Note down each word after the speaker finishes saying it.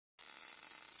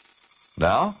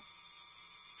Now,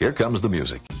 here comes the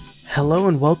music. Hello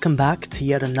and welcome back to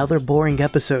yet another boring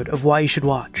episode of Why You Should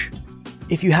Watch.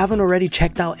 If you haven't already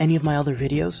checked out any of my other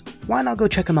videos, why not go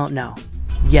check them out now?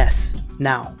 Yes,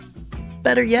 now.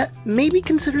 Better yet, maybe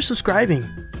consider subscribing.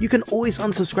 You can always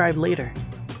unsubscribe later.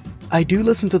 I do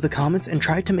listen to the comments and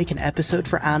try to make an episode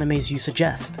for animes you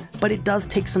suggest, but it does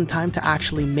take some time to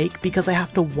actually make because I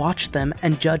have to watch them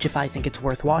and judge if I think it's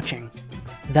worth watching.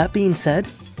 That being said,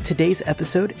 today's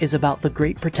episode is about The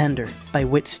Great Pretender by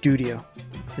WIT Studio.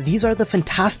 These are the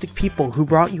fantastic people who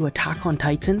brought you Attack on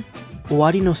Titan,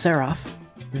 Owari no Seraph,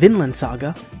 Vinland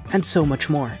Saga, and so much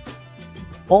more.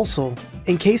 Also,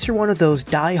 in case you're one of those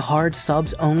die-hard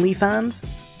subs only fans,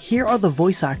 here are the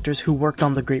voice actors who worked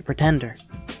on The Great Pretender.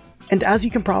 And as you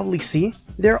can probably see,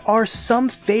 there are some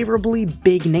favorably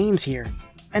big names here,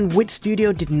 and WIT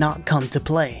Studio did not come to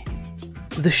play.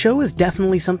 The show is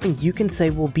definitely something you can say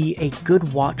will be a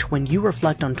good watch when you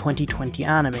reflect on 2020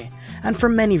 anime, and for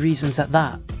many reasons at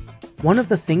that. One of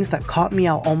the things that caught me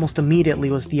out almost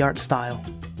immediately was the art style.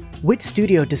 WIT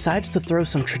Studio decided to throw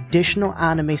some traditional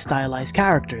anime stylized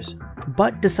characters,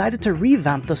 but decided to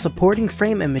revamp the supporting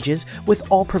frame images with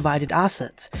all provided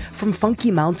assets, from funky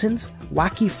mountains,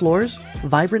 wacky floors,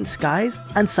 vibrant skies,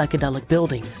 and psychedelic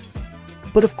buildings.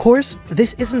 But of course,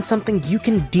 this isn't something you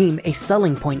can deem a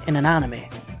selling point in an anime.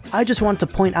 I just want to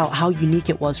point out how unique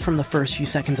it was from the first few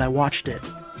seconds I watched it.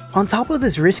 On top of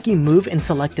this risky move in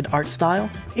selected art style,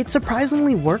 it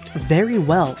surprisingly worked very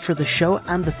well for the show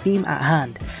and the theme at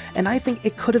hand, and I think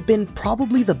it could have been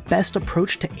probably the best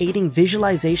approach to aiding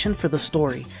visualization for the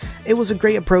story. It was a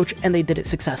great approach and they did it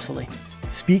successfully.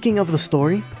 Speaking of the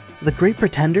story, The Great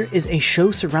Pretender is a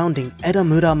show surrounding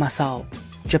Edamura Masao,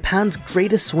 Japan's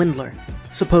greatest swindler,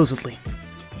 supposedly.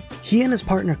 He and his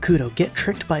partner Kudo get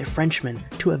tricked by a Frenchman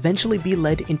to eventually be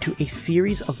led into a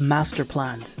series of master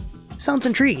plans. Sounds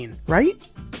intriguing, right?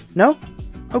 No?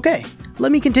 Okay,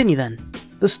 let me continue then.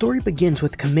 The story begins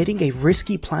with committing a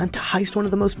risky plan to heist one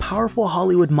of the most powerful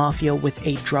Hollywood mafia with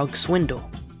a drug swindle.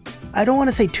 I don't want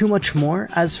to say too much more,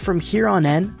 as from here on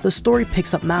in, the story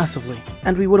picks up massively,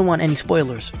 and we wouldn't want any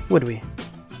spoilers, would we?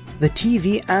 The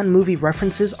TV and movie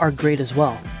references are great as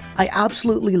well. I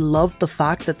absolutely loved the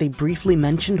fact that they briefly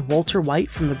mentioned Walter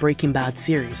White from the Breaking Bad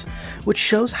series, which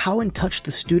shows how in touch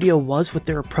the studio was with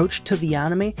their approach to the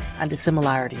anime and its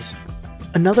similarities.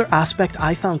 Another aspect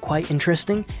I found quite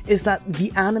interesting is that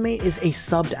the anime is a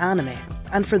subbed anime,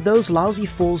 and for those lousy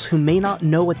fools who may not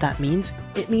know what that means,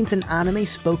 it means an anime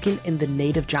spoken in the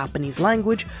native Japanese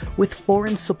language with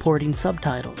foreign supporting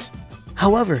subtitles.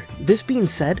 However, this being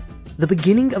said, the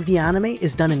beginning of the anime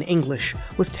is done in English,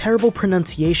 with terrible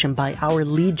pronunciation by our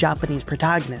lead Japanese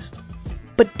protagonist.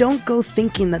 But don't go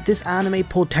thinking that this anime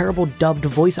pulled terrible dubbed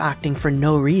voice acting for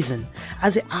no reason,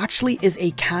 as it actually is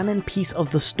a canon piece of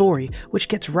the story which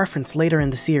gets referenced later in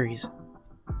the series.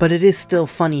 But it is still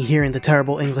funny hearing the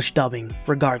terrible English dubbing,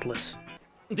 regardless.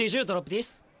 Did you drop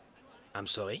this? I'm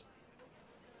sorry.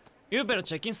 You better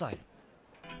check inside.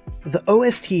 The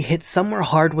OST hits somewhere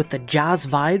hard with the jazz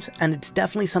vibes, and it's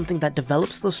definitely something that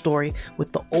develops the story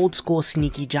with the old school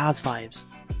sneaky jazz vibes.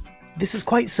 This is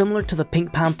quite similar to the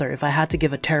Pink Panther if I had to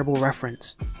give a terrible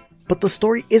reference. But the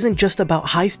story isn't just about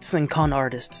heists and con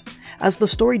artists, as the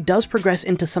story does progress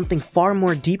into something far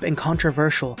more deep and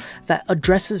controversial that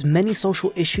addresses many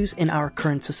social issues in our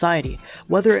current society,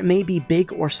 whether it may be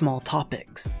big or small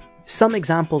topics. Some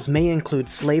examples may include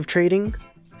slave trading,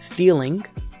 stealing,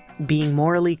 being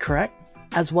morally correct,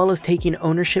 as well as taking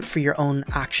ownership for your own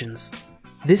actions.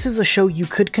 This is a show you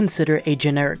could consider a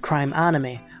generic crime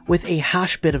anime, with a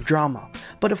hash bit of drama,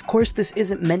 but of course this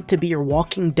isn't meant to be your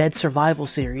Walking Dead survival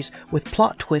series with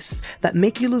plot twists that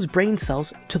make you lose brain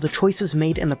cells to the choices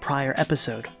made in the prior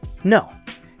episode. No.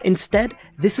 Instead,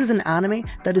 this is an anime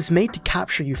that is made to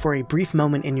capture you for a brief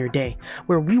moment in your day,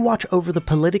 where we watch over the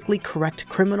politically correct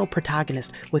criminal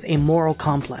protagonist with a moral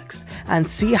complex, and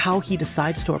see how he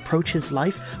decides to approach his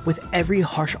life with every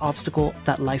harsh obstacle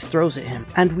that life throws at him,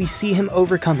 and we see him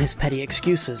overcome his petty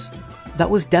excuses. That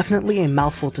was definitely a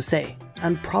mouthful to say,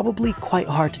 and probably quite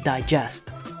hard to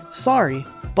digest. Sorry,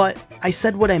 but I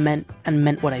said what I meant and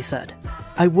meant what I said.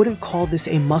 I wouldn't call this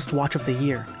a must-watch of the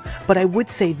year, but I would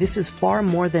say this is far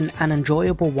more than an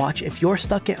enjoyable watch if you're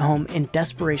stuck at home in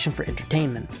desperation for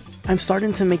entertainment. I'm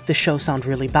starting to make the show sound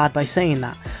really bad by saying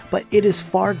that, but it is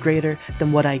far greater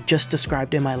than what I just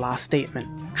described in my last statement.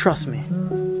 Trust me.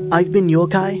 I've been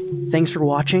Youkai, thanks for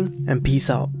watching, and peace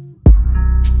out.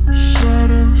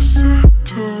 Shadows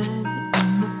settle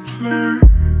on the plane.